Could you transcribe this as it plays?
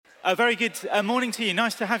A very good morning to you.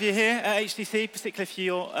 Nice to have you here at HTC, particularly if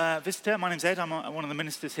you're a visitor. My name's Ed. I'm one of the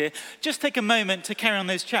ministers here. Just take a moment to carry on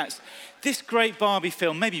those chats. This great Barbie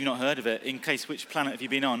film, maybe you've not heard of it, in case which planet have you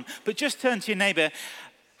been on, but just turn to your neighbour.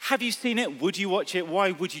 Have you seen it? Would you watch it?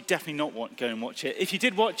 Why would you definitely not go and watch it? If you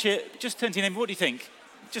did watch it, just turn to your neighbour. What do you think?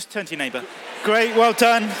 Just turn to your neighbour. Great, well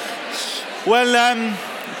done. Well,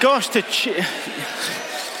 gosh,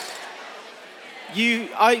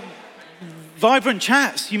 vibrant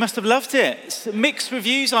chats, you must have loved it. Mixed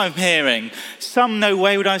reviews I'm hearing. Some, no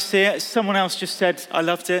way would I see it. Someone else just said, I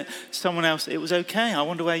loved it. Someone else, it was okay. I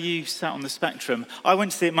wonder where you sat on the spectrum. I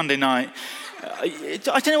went to see it Monday night. I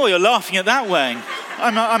don't know why you're laughing at that way.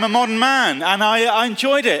 I'm a modern man, and I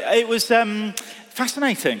enjoyed it. It was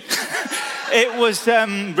fascinating. It was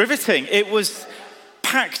riveting. It was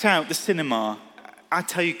packed out, the cinema. I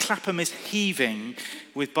tell you, Clapham is heaving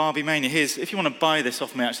with Barbie mania. Here's, if you want to buy this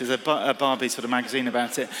off me, actually, there's a Barbie sort of magazine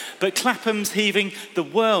about it. But Clapham's heaving. The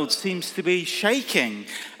world seems to be shaking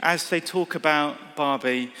as they talk about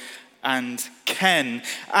Barbie and Ken.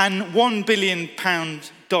 And $1 billion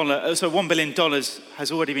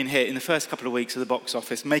has already been hit in the first couple of weeks of the box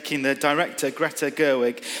office, making the director, Greta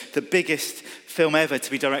Gerwig, the biggest film ever to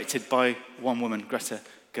be directed by one woman, Greta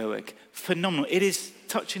Gerwig. Phenomenal. It is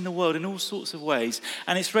touching the world in all sorts of ways,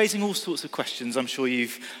 and it's raising all sorts of questions I'm sure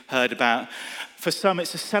you've heard about. For some,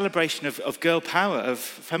 it's a celebration of girl power, of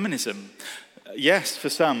feminism. Yes, for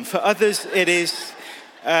some. For others, it is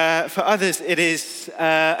a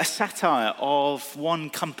satire of one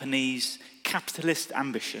company's capitalist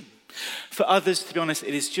ambition. For others, to be honest,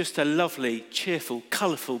 it is just a lovely, cheerful,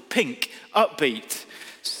 colourful, pink, upbeat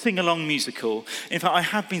sing-along musical. In fact, I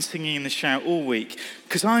have been singing in the shout all week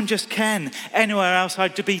because I'm just Ken. Anywhere else,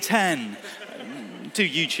 I'd be 10. Do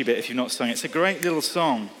YouTube it if you've not sung it. It's a great little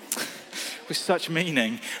song with such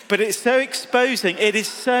meaning. But it's so exposing. It is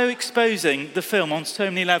so exposing the film on so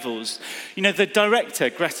many levels. You know, the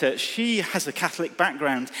director, Greta, she has a Catholic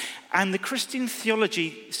background, and the Christian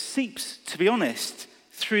theology seeps, to be honest,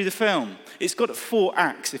 through the film. It's got 4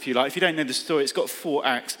 acts, if you like. If you don't know the story, it's got 4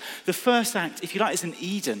 acts. The first act, if you like, is in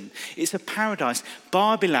Eden. It's a paradise,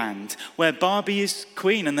 Barbie land, where Barbie is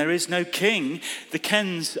queen and there is no king. The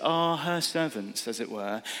Kens are her servants, as it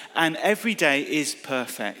were. And every day is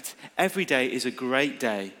perfect. Every day is a great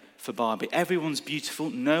day for Barbie. Everyone's beautiful.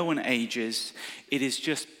 No one ages. It is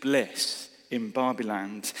just bliss in Barbie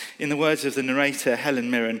land. In the words of the narrator, Helen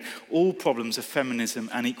Mirren, all problems of feminism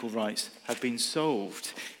and equal rights have been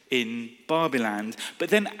solved in Barbie land. But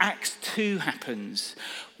then Act 2 happens,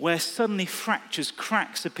 where suddenly fractures,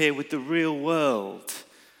 cracks appear with the real world.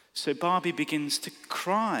 So Barbie begins to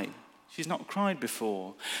cry. She's not cried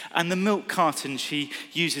before. And the milk carton she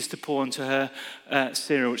uses to pour into her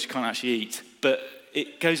cereal, which she can't actually eat, but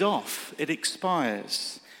it goes off, it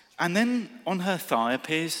expires. And then on her thigh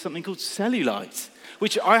appears something called cellulite,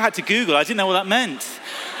 which I had to Google. I didn't know what that meant.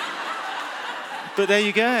 But there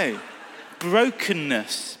you go.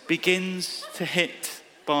 Brokenness begins to hit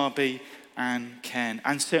Barbie and Ken.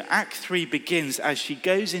 And so Act 3 begins as she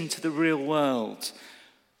goes into the real world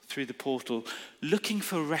through the portal, looking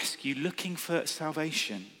for rescue, looking for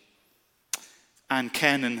salvation. And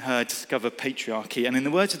Ken and her discover patriarchy. And in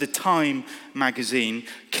the words of the Time magazine,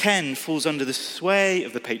 Ken falls under the sway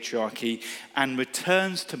of the patriarchy and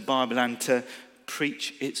returns to Barbie land to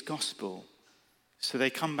preach its gospel. So they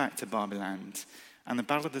come back to Barbie land, and the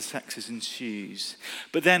battle of the sexes ensues.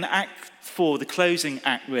 But then Act 4, the closing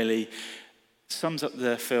act, really sums up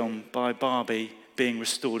the film by Barbie being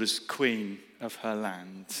restored as queen of her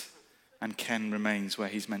land, and Ken remains where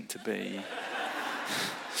he's meant to be.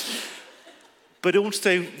 But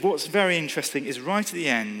also, what's very interesting is right at the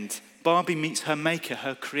end, Barbie meets her maker,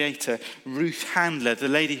 her creator, Ruth Handler, the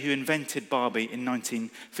lady who invented Barbie in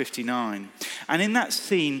 1959. And in that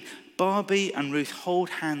scene, Barbie and Ruth hold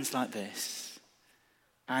hands like this.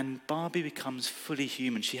 And Barbie becomes fully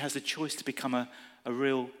human. She has the choice to become a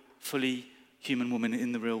real, fully human woman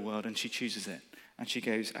in the real world, and she chooses it. And she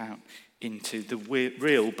goes out into the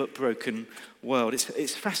real but broken world.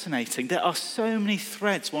 It's fascinating. There are so many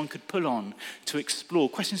threads one could pull on to explore.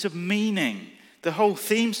 Questions of meaning. The whole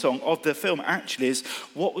theme song of the film actually is,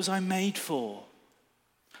 what was I made for?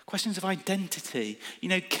 Questions of identity. You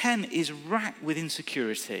know, Ken is racked with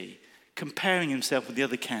insecurity, comparing himself with the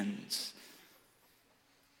other Kens.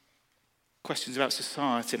 Questions about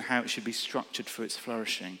society and how it should be structured for its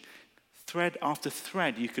flourishing. Thread after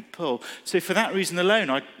thread you could pull. So for that reason alone,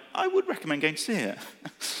 I would recommend going to see it.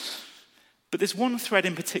 But there's one thread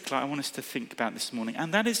in particular I want us to think about this morning,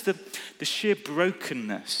 and that is the sheer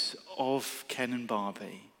brokenness of Ken and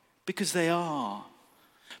Barbie. Because they are.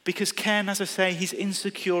 Because Ken, as I say, he's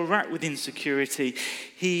insecure, racked with insecurity.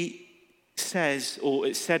 He says, or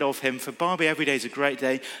it's said of him, for Barbie every day is a great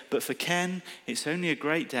day, but for Ken, it's only a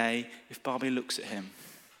great day if Barbie looks at him.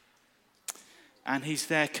 And he's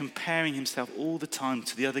there comparing himself all the time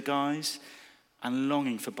to the other guys and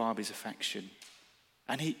longing for Barbie's affection.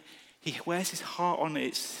 And he wears his heart on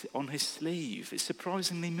his sleeve. It's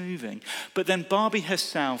surprisingly moving. But then Barbie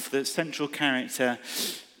herself, the central character,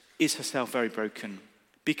 is herself very broken.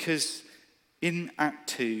 Because in Act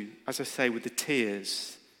 2, as I say, with the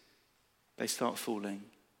tears, they start falling.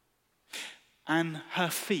 And her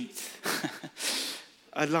feet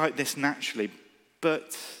are like this naturally,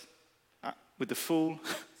 but with the fall,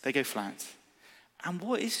 they go flat. And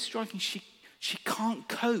what is striking, she can't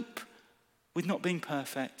cope with not being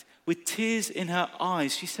perfect. With tears in her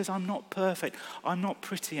eyes, she says, I'm not perfect. I'm not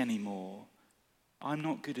pretty anymore. I'm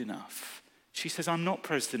not good enough. She says, I'm not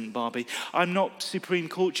President Barbie. I'm not Supreme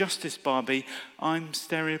Court Justice Barbie. I'm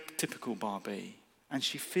stereotypical Barbie. And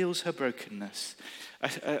she feels her brokenness,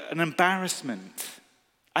 an embarrassment.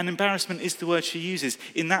 And embarrassment is the word she uses.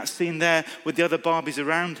 In that scene there with the other Barbies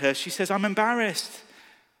around her, she says, I'm embarrassed.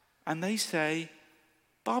 And they say,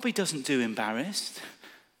 Barbie doesn't do embarrassed,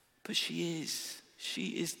 but she is. She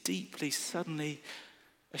is deeply, suddenly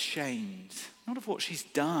ashamed. Not of what she's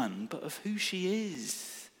done, but of who she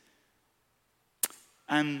is.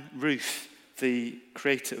 And Ruth, the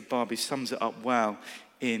creator of Barbie, sums it up well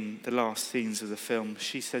in the last scenes of the film.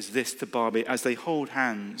 She says this to Barbie as they hold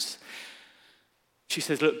hands. She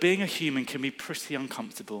says, look, being a human can be pretty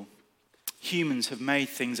uncomfortable. Humans have made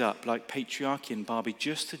things up like patriarchy and Barbie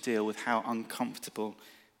just to deal with how uncomfortable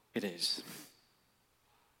it is.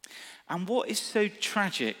 And what is so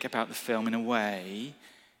tragic about the film in a way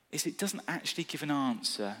is it doesn't actually give an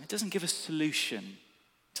answer. It doesn't give a solution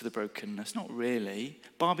to the brokenness. Not really.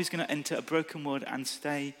 Barbie's going to enter a broken world and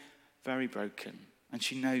stay very broken. And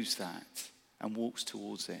she knows that and walks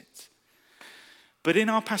towards it. But in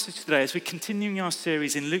our passage today, as we're continuing our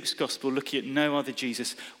series in Luke's Gospel, looking at no other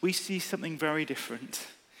Jesus, we see something very different.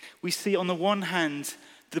 We see on the one hand,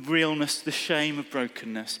 the realness, the shame of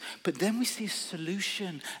brokenness. But then we see a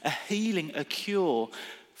solution, a healing, a cure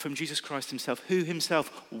from Jesus Christ himself, who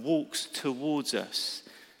himself walks towards us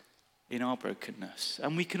in our brokenness.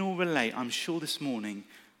 And we can all relate, I'm sure this morning,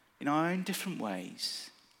 in our own different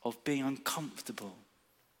ways of being uncomfortable,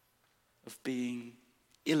 of being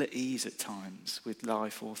ill at ease at times with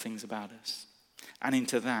life or things about us. And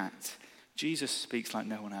into that, Jesus speaks like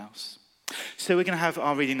no one else. So we're going to have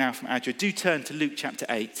our reading now from Adria. Do turn to Luke chapter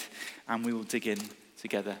 8 and we will dig in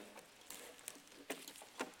together.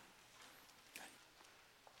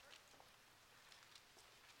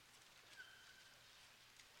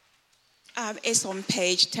 It's on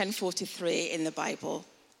page 1043 in the Bible.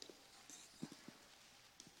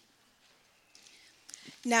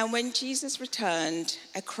 Now, when Jesus returned,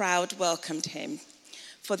 a crowd welcomed him,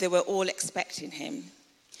 for they were all expecting him.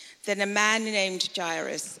 Then a man named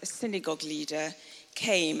Jairus, a synagogue leader,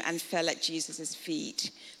 came and fell at Jesus'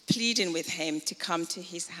 feet, pleading with him to come to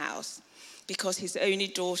his house, because his only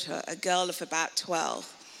daughter, a girl of about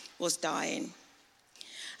 12, was dying.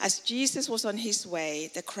 As Jesus was on his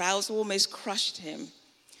way, the crowds almost crushed him.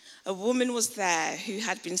 A woman was there who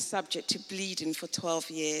had been subject to bleeding for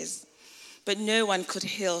 12 years. But no one could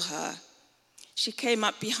heal her. She came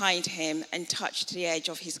up behind him and touched the edge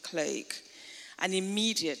of his cloak, and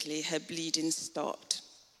immediately her bleeding stopped.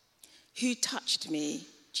 Who touched me?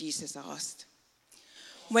 Jesus asked.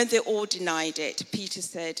 When they all denied it, Peter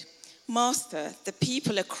said, Master, the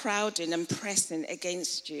people are crowding and pressing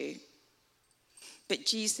against you. But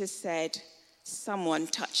Jesus said, someone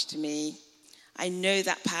touched me. I know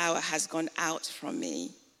that power has gone out from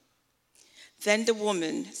me. Then the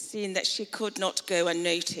woman, seeing that she could not go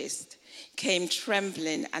unnoticed, came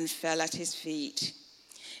trembling and fell at his feet.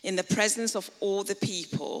 In the presence of all the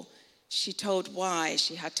people, she told why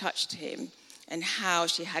she had touched him and how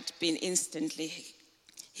she had been instantly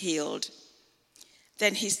healed.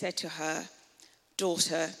 Then he said to her,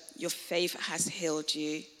 Daughter, your faith has healed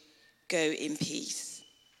you. Go in peace.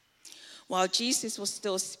 While Jesus was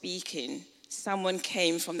still speaking, someone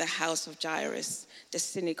came from the house of Jairus, the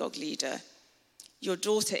synagogue leader. Your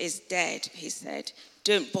daughter is dead, he said.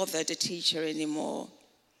 Don't bother the teacher anymore.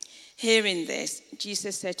 Hearing this,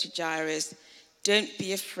 Jesus said to Jairus, don't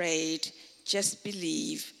be afraid, just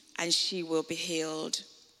believe, and she will be healed.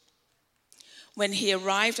 When he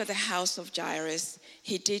arrived at the house of Jairus,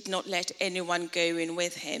 he did not let anyone go in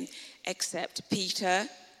with him except Peter,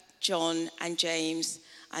 John, and James,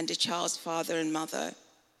 and the child's father and mother.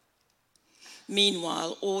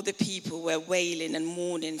 Meanwhile, all the people were wailing and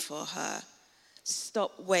mourning for her.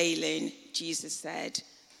 "Stop wailing," Jesus said.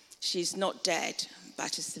 "She's not dead,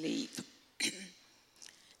 but asleep."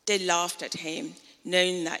 They laughed at him,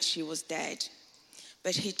 knowing that she was dead.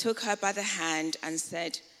 But he took her by the hand and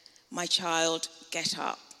said, "My child, get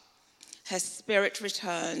up." Her spirit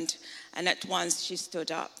returned, and at once she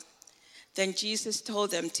stood up. Then Jesus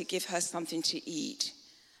told them to give her something to eat.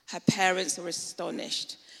 Her parents were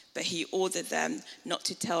astonished, but he ordered them not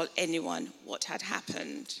to tell anyone what had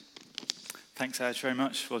happened. Thanks, Aj, very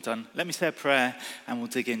much. Well done. Let me say a prayer and we'll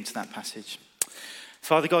dig into that passage.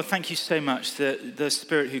 Father God, thank you so much that the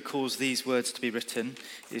Spirit who caused these words to be written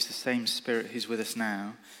is the same Spirit who's with us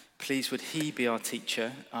now. Please would he be our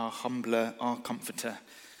teacher, our humbler, our comforter,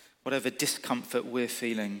 whatever discomfort we're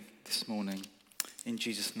feeling this morning. In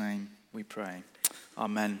Jesus' name we pray.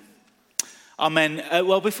 Amen. Amen.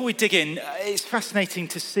 Well, before we dig in, it's fascinating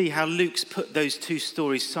to see how Luke's put those two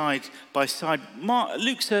stories side by side.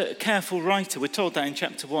 Luke's a careful writer, we're told that in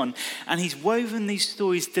chapter 1, and he's woven these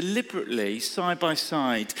stories deliberately side by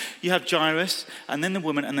side. You have Jairus, and then the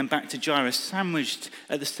woman, and then back to Jairus. Sandwiched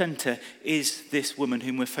at the centre is this woman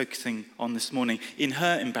whom we're focusing on this morning, in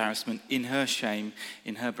her embarrassment, in her shame,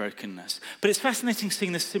 in her brokenness. But it's fascinating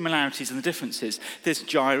seeing the similarities and the differences. There's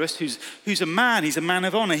Jairus, who's a man, he's a man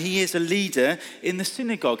of honour, he is a leader in the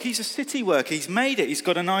synagogue. He's a city worker, he's made it, he's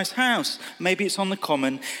got a nice house, maybe it's on the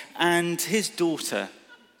common, and his daughter,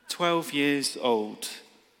 12 years old,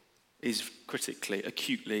 is critically,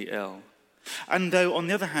 acutely ill. And though on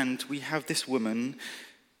the other hand, we have this woman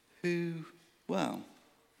who, well,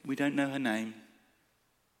 we don't know her name,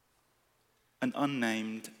 an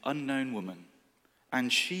unnamed, unknown woman,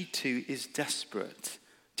 and she too is desperate,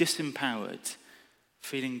 disempowered,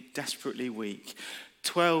 feeling desperately weak.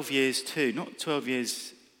 12 years too, not 12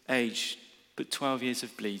 years age, but 12 years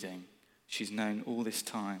of bleeding. She's known all this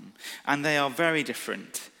time. And they are very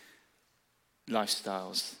different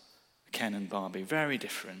lifestyles, Ken and Barbie, very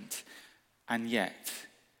different. And yet,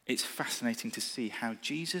 it's fascinating to see how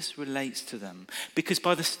Jesus relates to them. Because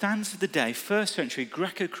by the standards of the day, first century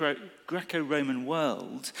Greco-Roman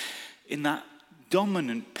world, in that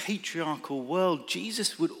dominant patriarchal world,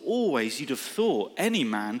 Jesus would always, you'd have thought, any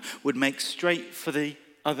man would make straight for the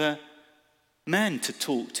other men to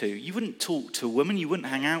talk to. You wouldn't talk to a woman, you wouldn't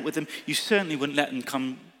hang out with them, you certainly wouldn't let them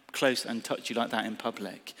come close and touch you like that in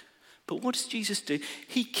public. But what does Jesus do?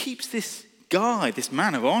 He keeps this guy, this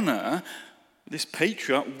man of honor, this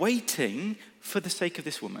patriarch, waiting for the sake of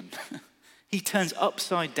this woman. He turns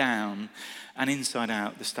upside down and inside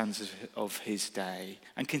out the standards of his day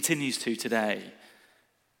and continues to today.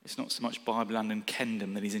 It's not so much Bible and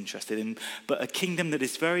kingdom that he's interested in, but a kingdom that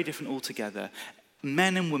is very different altogether.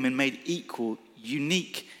 Men and women made equal,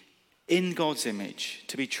 unique in God's image,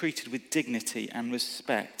 to be treated with dignity and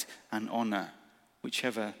respect and honor,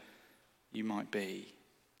 whichever you might be.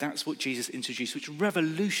 That's what Jesus introduced, which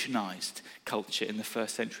revolutionized culture in the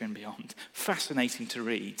first century and beyond. Fascinating to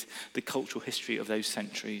read the cultural history of those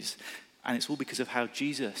centuries. And it's all because of how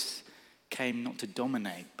Jesus came not to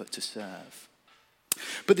dominate, but to serve.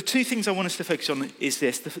 But the two things I want us to focus on is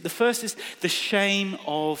this. The first is the shame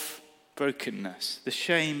of brokenness. The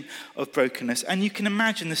shame of brokenness. And you can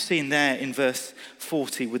imagine the scene there in verse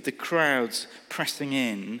 40 with the crowds pressing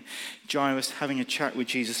in, Jairus having a chat with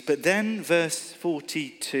Jesus. But then verse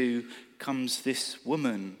 42 comes this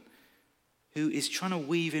woman who is trying to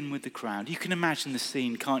weave in with the crowd. You can imagine the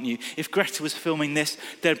scene, can't you? If Greta was filming this,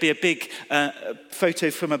 there'd be a big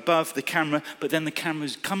photo from above the camera, but then the camera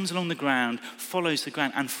comes along the ground, follows the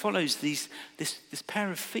ground, and follows this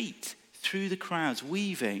pair of feet through the crowds,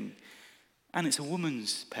 weaving. And it's a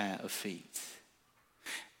woman's pair of feet.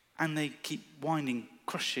 And they keep winding,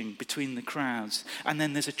 crushing between the crowds. And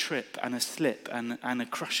then there's a trip and a slip and a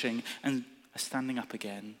crushing and a standing up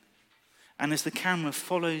again. And as the camera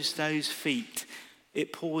follows those feet,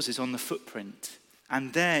 it pauses on the footprint.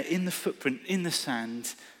 And there, in the footprint, in the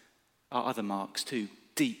sand, are other marks too.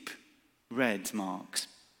 Deep red marks.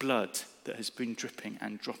 Blood that has been dripping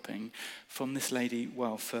and dropping from this lady,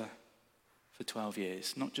 well, for 12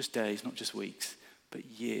 years. Not just days, not just weeks, but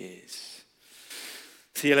years.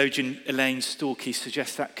 Theologian Elaine Storkey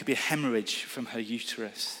suggests that could be a hemorrhage from her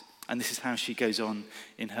uterus. And this is how she goes on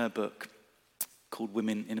in her book, called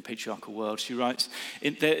Women in a Patriarchal World. She writes,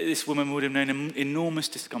 this woman would have known enormous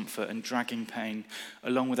discomfort and dragging pain,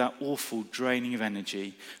 along with that awful draining of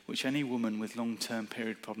energy, which any woman with long-term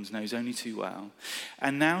period problems knows only too well.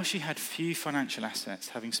 And now she had few financial assets,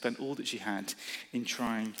 having spent all that she had in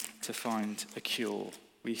trying to find a cure.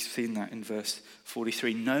 We've seen that in verse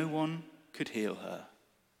 43. No one could heal her.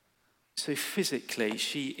 So physically,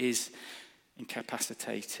 she is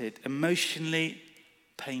incapacitated, emotionally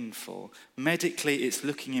painful. Medically, it's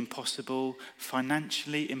looking impossible.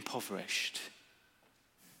 Financially impoverished.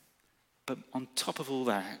 But on top of all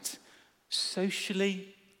that,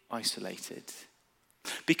 socially isolated.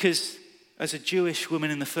 Because as a Jewish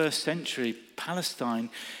woman in the first century, Palestine,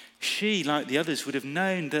 she, like the others, would have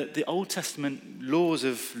known that the Old Testament laws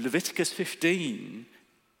of Leviticus 15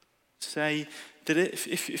 say that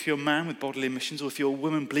if you're a man with bodily emissions or if you're a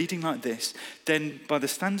woman bleeding like this, then by the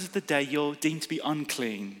standards of the day, you're deemed to be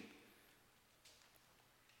unclean.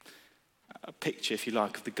 A picture, if you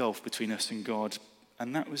like, of the gulf between us and God.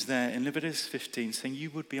 And that was there in Leviticus 15, saying you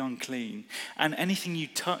would be unclean. And anything you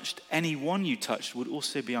touched, anyone you touched, would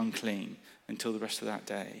also be unclean until the rest of that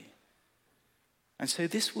day. And so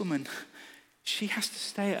this woman, she has to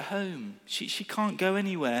stay at home. She can't go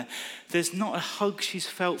anywhere. There's not a hug she's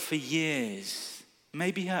felt for years.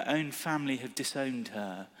 Maybe her own family have disowned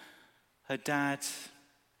her. Her dad,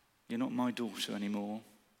 you're not my daughter anymore.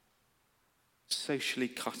 Socially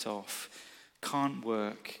cut off. Can't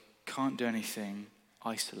work. Can't do anything.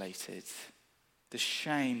 Isolated. The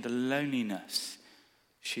shame, the loneliness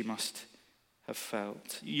she must have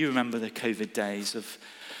felt. You remember the COVID days of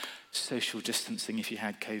social distancing if you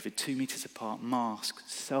had COVID, 2 meters apart, masks,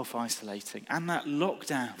 self-isolating, and that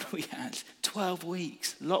lockdown we had, 12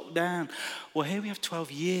 weeks, lockdown. Well, here we have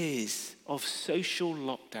 12 years of social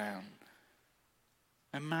lockdown.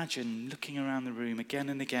 Imagine looking around the room again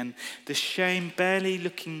and again, the shame, barely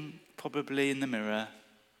looking probably in the mirror.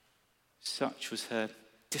 Such was her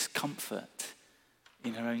discomfort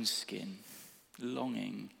in her own skin,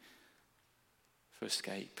 longing for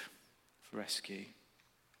escape, for rescue.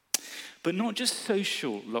 But not just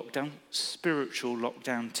social lockdown, spiritual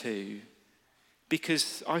lockdown too.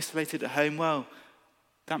 Because isolated at home, well,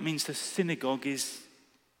 that means the synagogue is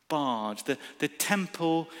barred. The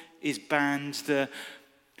temple is banned. The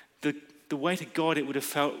way to God it would have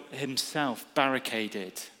felt himself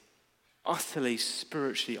barricaded. Utterly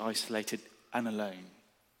spiritually isolated and alone.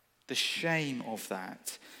 The shame of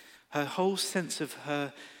that. Her whole sense of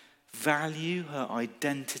her value, her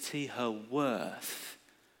identity, her worth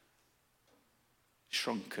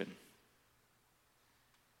shrunken,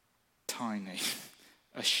 tiny,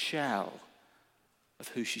 a shell of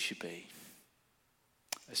who she should be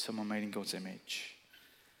as someone made in God's image.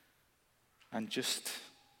 And just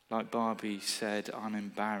like Barbie said, I'm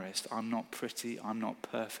embarrassed, I'm not pretty, I'm not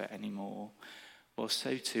perfect anymore. Well,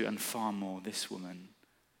 so too, and far more, this woman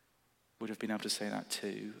would have been able to say that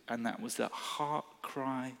too. And that was that heart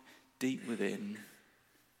cry deep within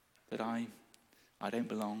that I don't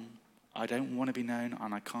belong. I don't want to be known,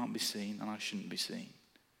 and I can't be seen, and I shouldn't be seen.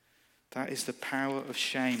 That is the power of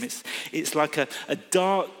shame. It's like a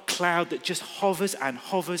dark cloud that just hovers and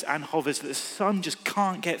hovers and hovers, that the sun just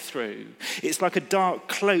can't get through. It's like a dark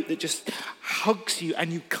cloak that just hugs you,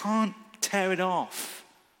 and you can't tear it off.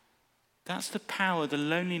 That's the power, the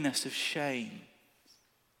loneliness of shame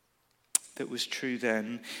that was true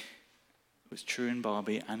then, was true in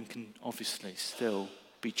Barbie, and can obviously still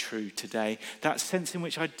be true today. That sense in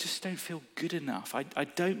which I just don't feel good enough. I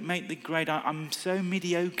don't make the grade. I'm so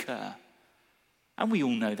mediocre. And we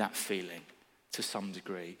all know that feeling to some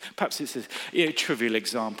degree. Perhaps it's a trivial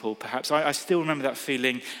example, perhaps. I still remember that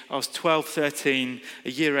feeling. I was 12, 13,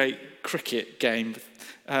 a year 8 cricket game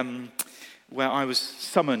where I was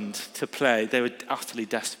summoned to play. They were utterly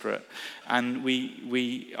desperate. And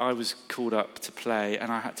I was called up to play,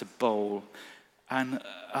 and I had to bowl. And,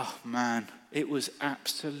 oh man, it was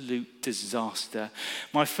absolute disaster.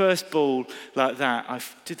 My first ball like that, I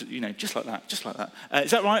did, just like that.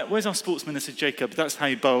 Is that right? Where's our sports minister, Jacob? That's how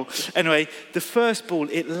you bowl. Anyway, the first ball,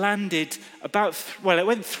 it landed it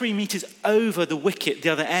went 3 meters over the wicket the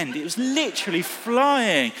other end. It was literally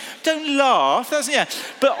flying. Don't laugh.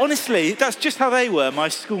 But honestly, that's just how they were, my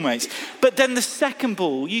schoolmates. But then the second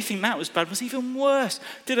ball, you think that was bad, was even worse.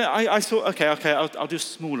 I thought, okay, I'll do a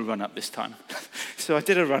smaller run-up this time. So I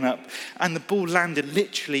did a run-up, and the ball landed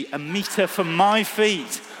literally a meter from my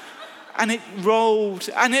feet. And it rolled.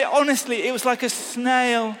 And honestly, it was like a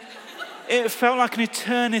snail. It felt like an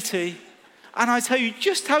eternity. And I tell you,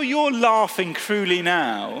 just how you're laughing cruelly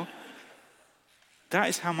now, that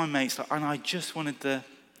is how my mates are. And I just wanted the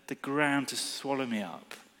ground to swallow me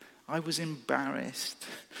up. I was embarrassed.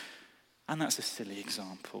 And that's a silly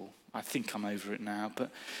example. I think I'm over it now,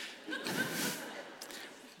 but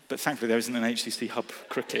thankfully there isn't an HCC hub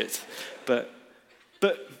cricket. But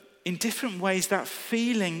in different ways, that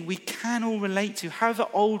feeling we can all relate to, however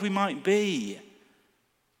old we might be.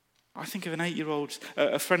 I think of an 8-year-old,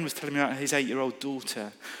 a friend was telling me about his 8-year-old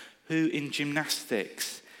daughter who in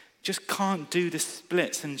gymnastics just can't do the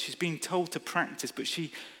splits, and she's being told to practice, but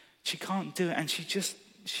she can't do it, and she just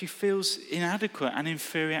she feels inadequate and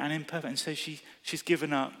inferior and imperfect. And so she's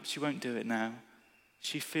given up. She won't do it now.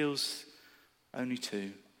 She feels only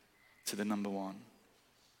two to the number one.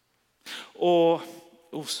 Or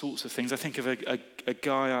all sorts of things. I think of a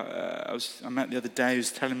guy I met the other day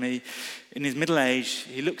who's telling me in his middle age,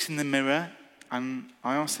 he looks in the mirror, and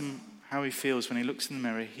I asked him how he feels when he looks in the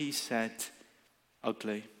mirror. He said,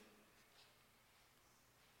 ugly.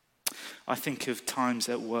 I think of times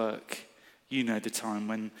at work, you know, the time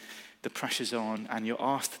when the pressure's on and you're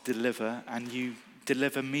asked to deliver and you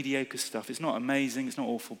deliver mediocre stuff. It's not amazing, it's not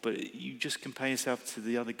awful, but you just compare yourself to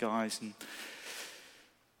the other guys and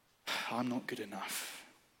I'm not good enough.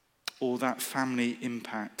 Or that family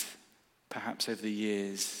impact, perhaps over the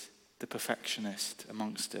years, the perfectionist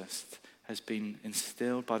amongst us has been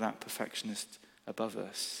instilled by that perfectionist above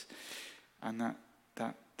us. And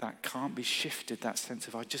that can't be shifted, that sense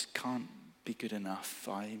of I just can't be good enough.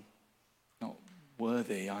 I'm not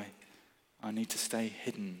worthy. I need to stay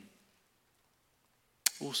hidden.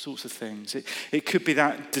 All sorts of things. It could be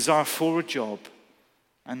that desire for a job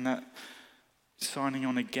and that signing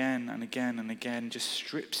on again and again and again just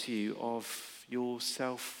strips you of your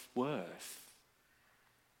self-worth.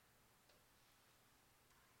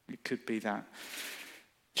 It could be that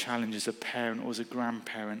challenge as a parent or as a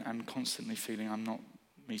grandparent and constantly feeling I'm not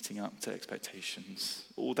meeting up to expectations.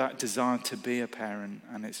 Or that desire to be a parent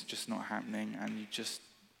and it's just not happening and you just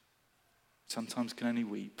sometimes can only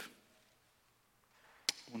weep.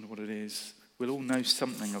 I wonder what it is. We'll all know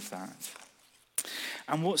something of that.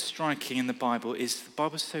 And what's striking in the Bible is the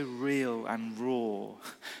Bible's so real and raw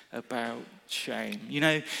about shame. You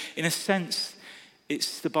know, in a sense,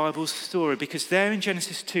 it's the Bible's story because there in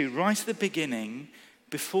Genesis 2, right at the beginning,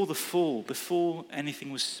 before the fall, before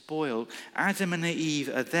anything was spoiled, Adam and Eve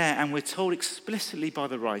are there and we're told explicitly by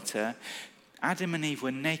the writer, Adam and Eve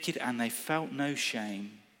were naked and they felt no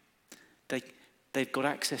shame. They've got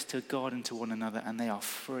access to God and to one another and they are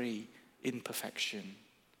free in perfection,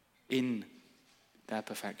 in their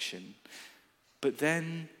perfection. But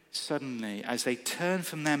then suddenly, as they turn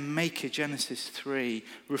from their maker, Genesis 3,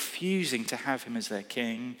 refusing to have him as their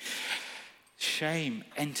king, shame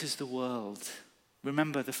enters the world.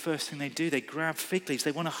 Remember, the first thing they do, they grab fig leaves.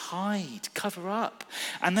 They want to hide, cover up.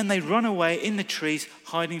 And then they run away in the trees,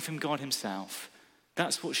 hiding from God himself.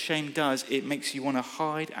 That's what shame does. It makes you want to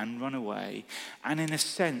hide and run away. And in a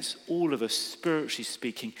sense, all of us, spiritually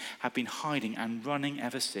speaking, have been hiding and running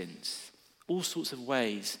ever since. All sorts of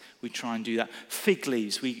ways we try and do that. Fig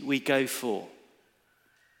leaves we go for.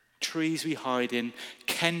 Trees we hide in.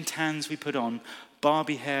 Kentans we put on.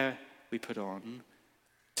 Barbie hair we put on.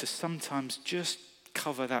 To sometimes just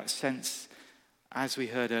cover that sense, as we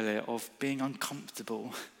heard earlier, of being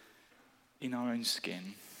uncomfortable in our own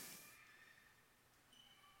skin.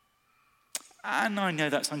 And I know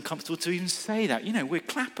that's uncomfortable to even say that. You know, we're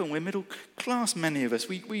Clapham, we're middle class, many of us.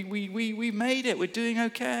 We made it, we're doing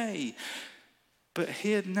okay. But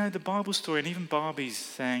here, no, the Bible story, and even Barbie's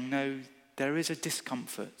saying, no, there is a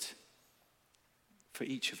discomfort for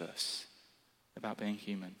each of us about being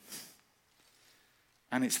human.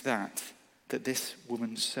 And it's that this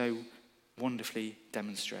woman so wonderfully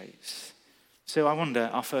demonstrates. So I wonder,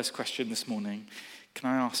 our first question this morning, can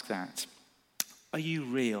I ask that? Are you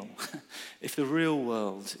real? If the real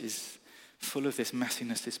world is full of this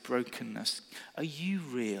messiness, this brokenness, are you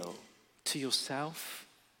real to yourself,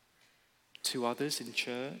 to others in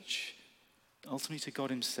church, ultimately to God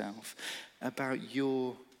himself, about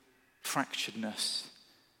your fracturedness,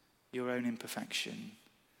 your own imperfection?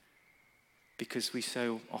 Because we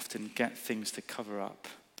so often get things to cover up,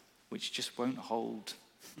 which just won't hold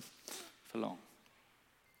for long.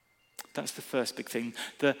 That's the first big thing,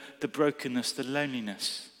 the brokenness, the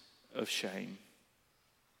loneliness of shame.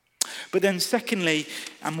 But then secondly,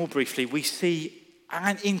 and more briefly, we see,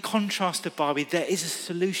 and in contrast to Barbie, there is a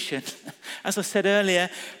solution. As I said earlier,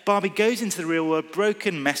 Barbie goes into the real world,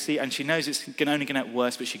 broken, messy, and she knows it's only going to get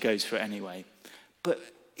worse, but she goes for it anyway. But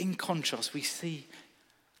in contrast, we see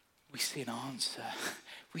an answer.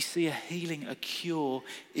 We see a healing, a cure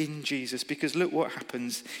in Jesus. Because look what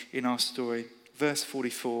happens in our story. Verse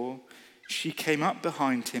 44, she came up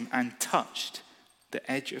behind him and touched the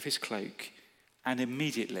edge of his cloak, and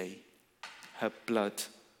immediately her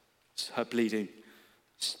bleeding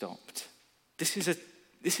stopped. This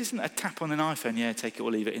isn't a tap on an iPhone, yeah, take it or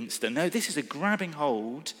leave it instant. No, this is a grabbing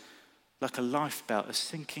hold like a lifebelt, a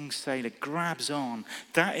sinking sailor grabs on.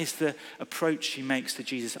 That is the approach she makes to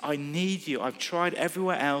Jesus. I need you. I've tried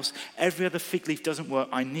everywhere else. Every other fig leaf doesn't work.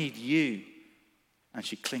 I need you. And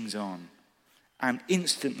she clings on. And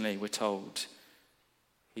instantly, we're told,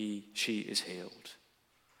 she is healed.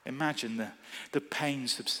 Imagine the pain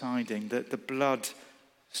subsiding, the blood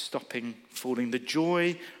stopping falling, the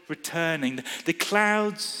joy returning, the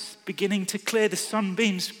clouds beginning to clear, the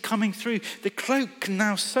sunbeams coming through. The cloak can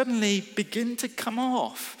now suddenly begin to come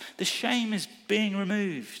off. The shame is being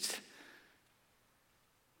removed.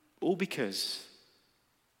 All because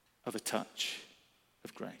of a touch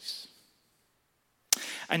of grace.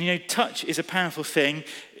 And touch is a powerful thing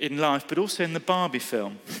in life, but also in the Barbie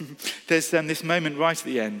film. There's this moment right at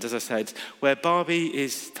the end, as I said, where Barbie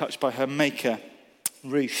is touched by her maker,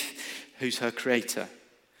 Ruth, who's her creator.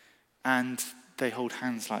 And they hold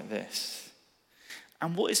hands like this.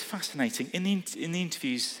 And what is fascinating, in the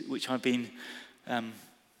interviews which I've been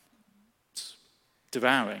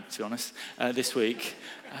devouring, to be honest, this week,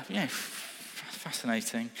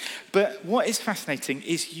 fascinating. But what is fascinating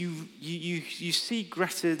is you see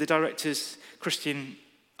Greta, the director's Christian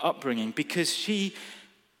upbringing, because she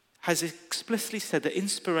has explicitly said that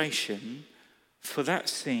inspiration for that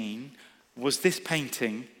scene was this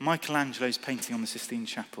painting, Michelangelo's painting on the Sistine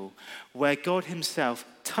Chapel, where God himself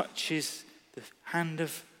touches the hand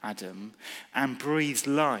of Adam and breathes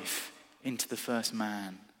life into the first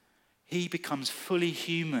man. He becomes fully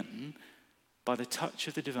human by the touch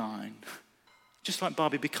of the divine. Just like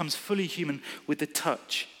Barbie becomes fully human with the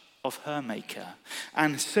touch of her maker.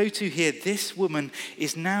 And so too here, this woman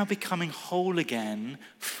is now becoming whole again,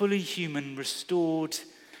 fully human, restored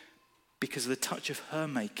because of the touch of her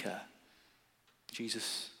maker,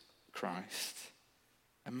 Jesus Christ.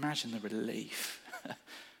 Imagine the relief.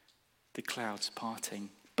 The clouds parting.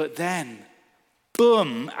 But then,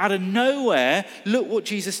 boom, out of nowhere, look what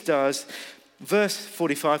Jesus does. Verse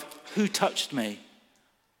 45, who touched me?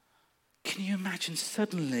 Can you imagine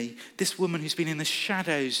suddenly this woman who's been in the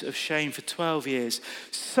shadows of shame for 12 years,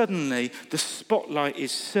 suddenly the spotlight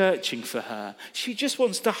is searching for her. She just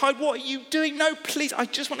wants to hide. What are you doing? No, please, I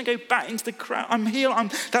just want to go back into the crowd. I'm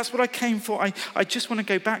healed. That's what I came for. I just want to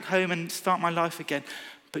go back home and start my life again.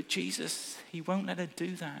 But Jesus, he won't let her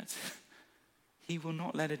do that. He will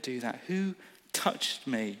not let her do that. Who touched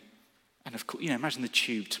me? And of course, imagine the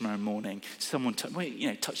tube tomorrow morning. Someone,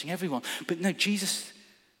 touching everyone. But no, Jesus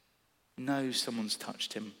knows someone's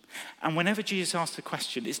touched him. And whenever Jesus asks a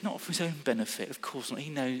question, it's not for his own benefit. Of course not.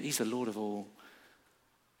 He knows he's the Lord of all.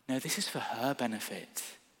 No, this is for her benefit.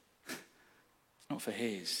 It's not for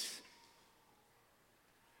his.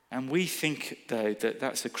 And we think, though, that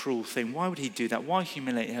that's a cruel thing. Why would he do that? Why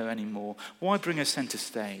humiliate her anymore? Why bring her center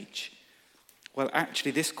stage? Well,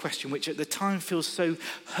 actually, this question, which at the time feels so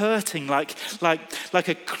hurting, like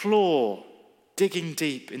a claw digging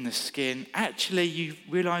deep in the skin, actually you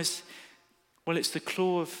realize, well, it's the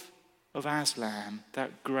claw of Aslan,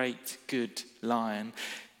 that great, good lion,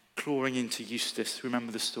 clawing into Eustace.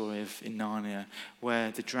 Remember the story in Narnia,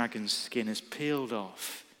 where the dragon's skin is peeled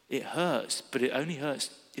off. It hurts, but it only hurts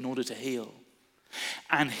in order to heal.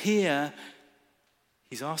 And here,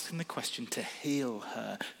 he's asking the question to heal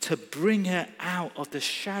her, to bring her out of the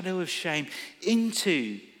shadow of shame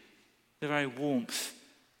into the very warmth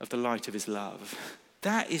of the light of his love.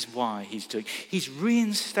 That is why he's doing. He's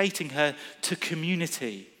reinstating her to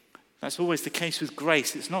community. That's always the case with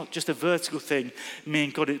grace. It's not just a vertical thing, me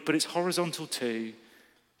and God, but it's horizontal too.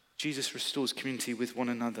 Jesus restores community with one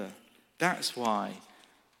another. That's why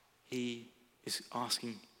he is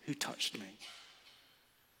asking, who touched me?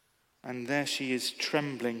 And there she is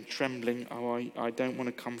trembling. Oh, I don't want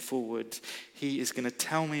to come forward. He is going to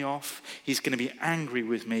tell me off. He's going to be angry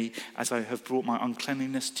with me as I have brought my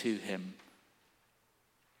uncleanliness to him.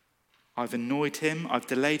 I've annoyed him. I've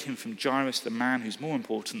delayed him from Jairus, the man who's more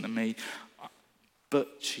important than me.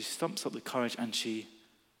 But she stumps up the courage and she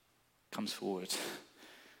comes forward.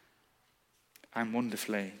 And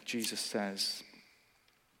wonderfully, Jesus says,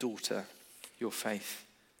 daughter, your faith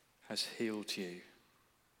has healed you.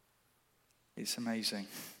 It's amazing.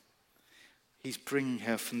 He's bringing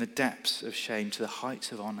her from the depths of shame to the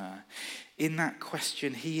heights of honor. In that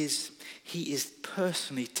question, he is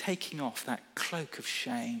personally taking off that cloak of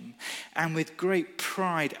shame and with great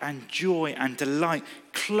pride and joy and delight,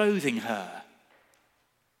 clothing her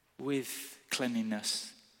with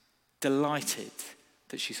cleanliness, delighted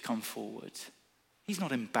that she's come forward. He's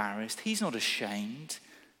not embarrassed. He's not ashamed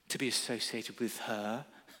to be associated with her.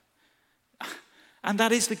 And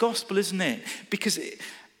that is the gospel, isn't it? Because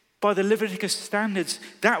by the Leviticus standards,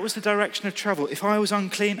 that was the direction of travel. If I was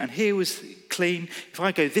unclean and he was clean, if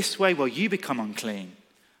I go this way, well, you become unclean.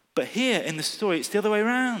 But here in the story, it's the other way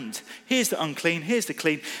around. Here's the unclean, here's the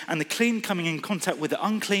clean, and the clean coming in contact with the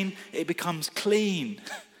unclean, it becomes clean.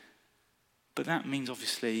 But that means,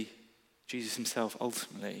 obviously, Jesus himself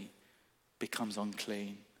ultimately becomes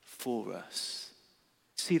unclean for us.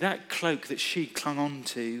 See, that cloak that she clung on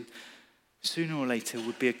to, sooner or later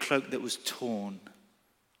would be a cloak that was torn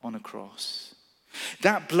on a cross.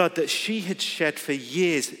 That blood that she had shed for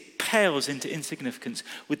years pales into insignificance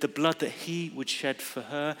with the blood that he would shed for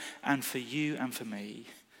her and for you and for me.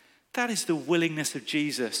 That is the willingness of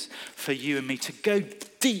Jesus for you and me to go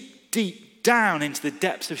deep, deep down into the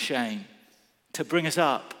depths of shame, to bring us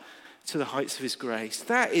up to the heights of his grace.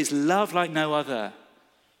 That is love like no other.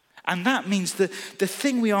 And that means the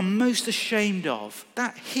thing we are most ashamed of,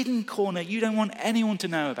 that hidden corner you don't want anyone to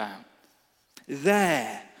know about,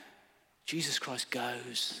 there, Jesus Christ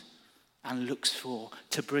goes and looks for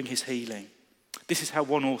to bring his healing. This is how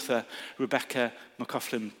one author, Rebecca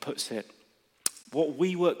McCaughlin, puts it. What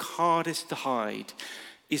we work hardest to hide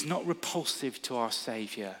is not repulsive to our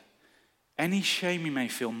Saviour. Any shame we may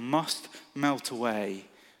feel must melt away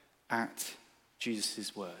at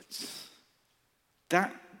Jesus' words.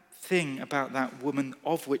 That thing about that woman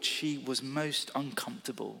of which she was most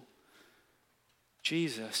uncomfortable,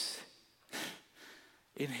 Jesus,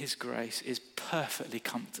 in his grace, is perfectly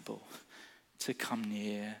comfortable to come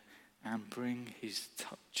near and bring his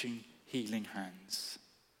touching, healing hands.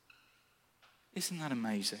 Isn't that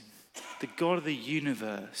amazing? The God of the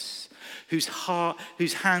universe, whose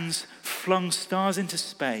hands flung stars into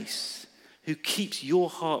space, who keeps your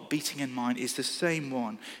heart beating in mine, is the same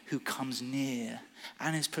one who comes near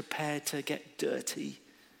and is prepared to get dirty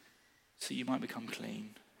so you might become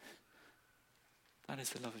clean. That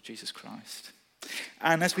is the love of Jesus Christ.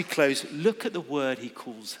 And as we close, look at the word he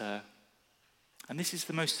calls her. And this is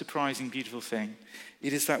the most surprising, beautiful thing.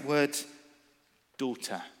 It is that word,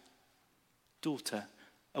 daughter. Daughter.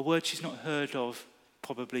 A word she's not heard of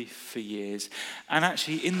probably for years. And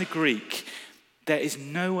actually in the Greek, there is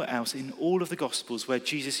nowhere else in all of the Gospels where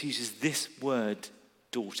Jesus uses this word,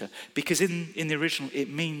 daughter. Because in the original, it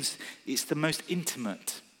means it's the most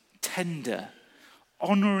intimate, tender,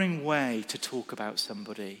 honouring way to talk about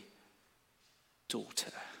somebody.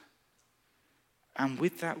 Daughter. And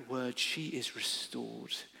with that word, she is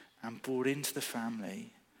restored and brought into the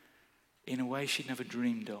family in a way she'd never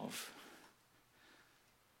dreamed of.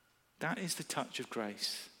 That is the touch of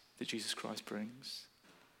grace that Jesus Christ brings.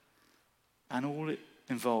 And all it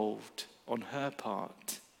involved on her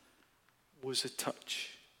part was a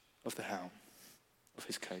touch of the helm of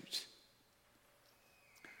his coat.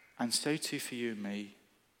 And so too for you and me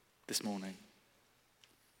this morning.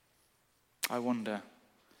 I wonder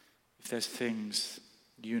if there's things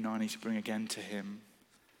you and I need to bring again to him.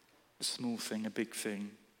 A small thing, a big thing,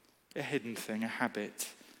 a hidden thing, a habit,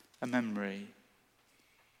 a memory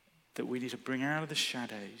that we need to bring out of the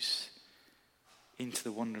shadows into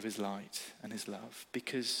the wonder of his light and his love,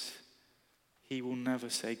 because he will never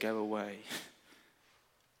say go away.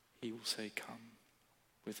 He will say come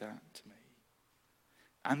with that to me.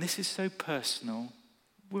 And this is so personal.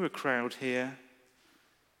 We're a crowd here.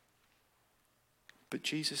 But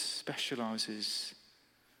Jesus specializes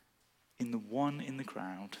in the one in the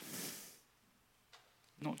crowd.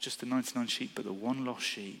 Not just the 99 sheep, but the one lost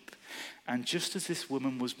sheep. And just as this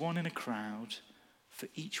woman was one in a crowd, for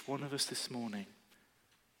each one of us this morning,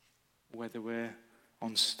 whether we're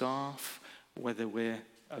on staff, whether we're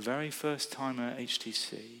a very first timer at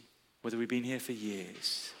HTC, whether we've been here for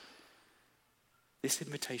years, this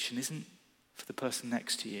invitation isn't for the person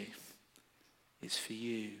next to you. It's for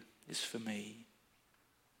you. It's for me.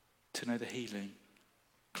 To know the healing,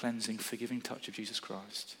 cleansing, forgiving touch of Jesus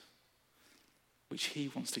Christ, which he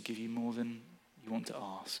wants to give you more than you want to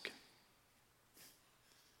ask.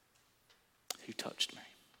 Who touched me?